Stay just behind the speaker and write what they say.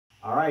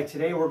All right,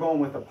 today we're going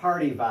with a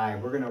party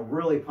vibe. We're gonna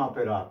really pump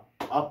it up.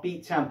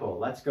 Upbeat tempo,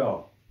 let's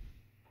go.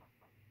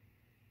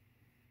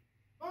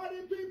 Party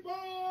people!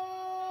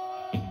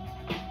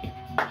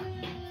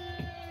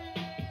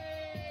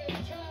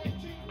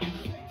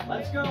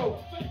 Let's go.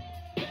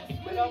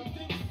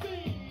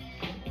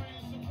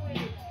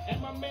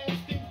 And my man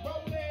Steve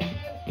rolling.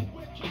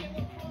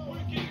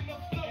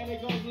 And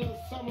it goes a little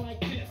something like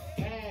this.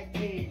 Tag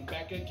team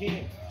back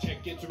again.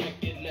 Check it,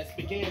 direct it, let's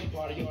begin.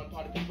 Party on,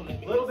 party people. Let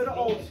me A little bit of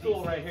old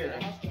school right here.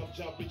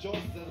 Jump, rejoice.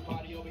 There's a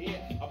party over here,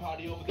 a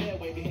party over there.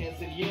 Wave your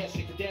hands in the air,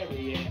 shake the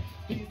dairy, yeah.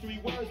 These three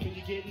words when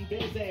you're getting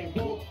busy.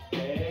 Whoop,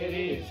 there it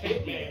is,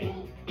 hit me.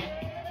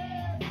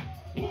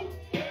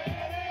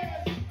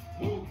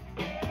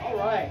 All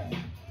right.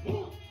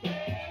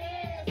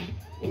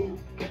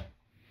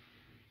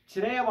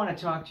 Today I want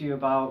to talk to you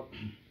about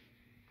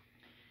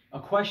a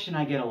question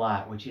I get a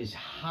lot, which is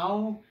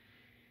how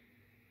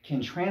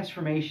can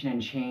transformation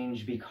and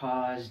change be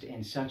caused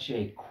in such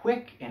a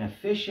quick and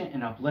efficient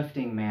and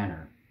uplifting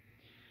manner?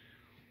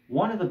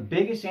 One of the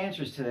biggest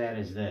answers to that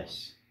is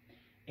this.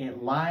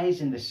 It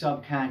lies in the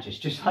subconscious,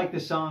 just like the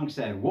song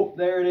said, whoop,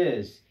 there it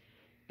is.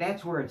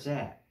 That's where it's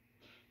at.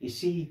 You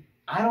see,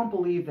 I don't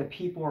believe that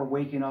people are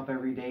waking up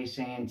every day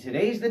saying,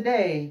 today's the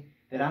day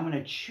that I'm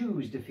going to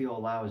choose to feel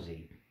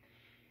lousy.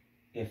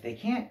 If they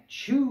can't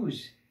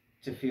choose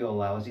to feel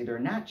lousy, they're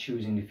not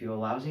choosing to feel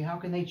lousy, how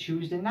can they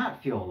choose to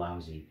not feel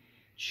lousy?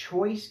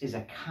 Choice is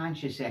a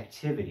conscious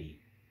activity.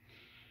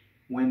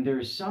 When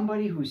there's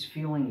somebody who's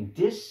feeling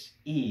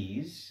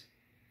dis-ease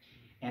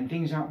and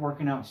things aren't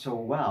working out so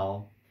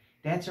well,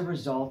 that's a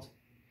result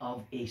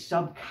of a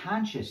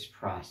subconscious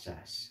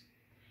process.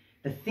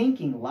 The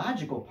thinking,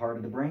 logical part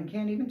of the brain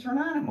can't even turn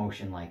on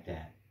emotion like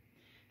that.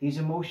 These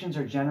emotions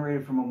are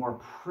generated from a more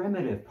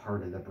primitive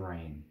part of the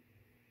brain.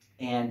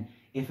 And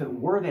if it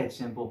were that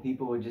simple,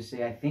 people would just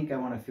say, I think I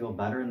want to feel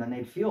better, and then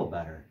they'd feel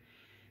better.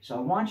 So I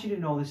want you to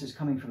know this is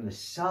coming from the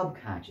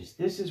subconscious.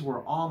 This is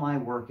where all my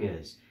work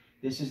is.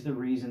 This is the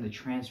reason the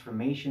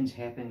transformations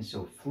happen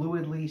so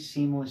fluidly,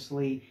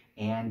 seamlessly,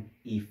 and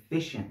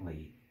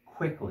efficiently,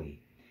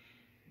 quickly.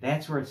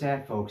 That's where it's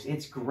at, folks.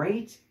 It's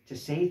great to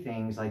say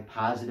things like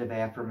positive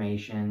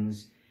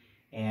affirmations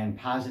and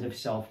positive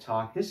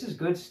self-talk. This is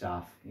good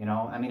stuff, you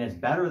know. I mean, it's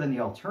better than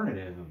the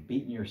alternative of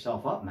beating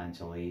yourself up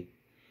mentally,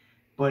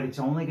 but it's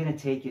only going to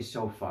take you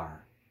so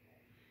far.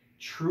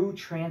 True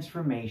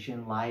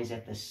transformation lies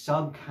at the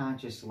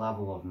subconscious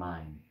level of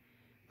mind.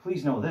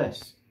 Please know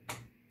this.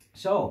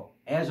 So,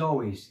 as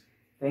always,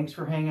 thanks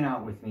for hanging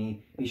out with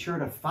me. Be sure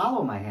to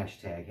follow my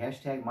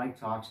hashtag Mike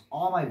Talks.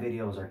 All my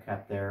videos are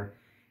kept there.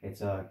 It's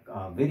a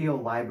video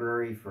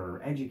library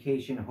for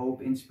education,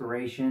 hope,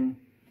 inspiration.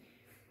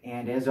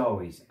 And as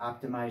always,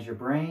 optimize your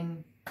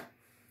brain,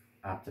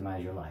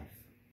 optimize your life.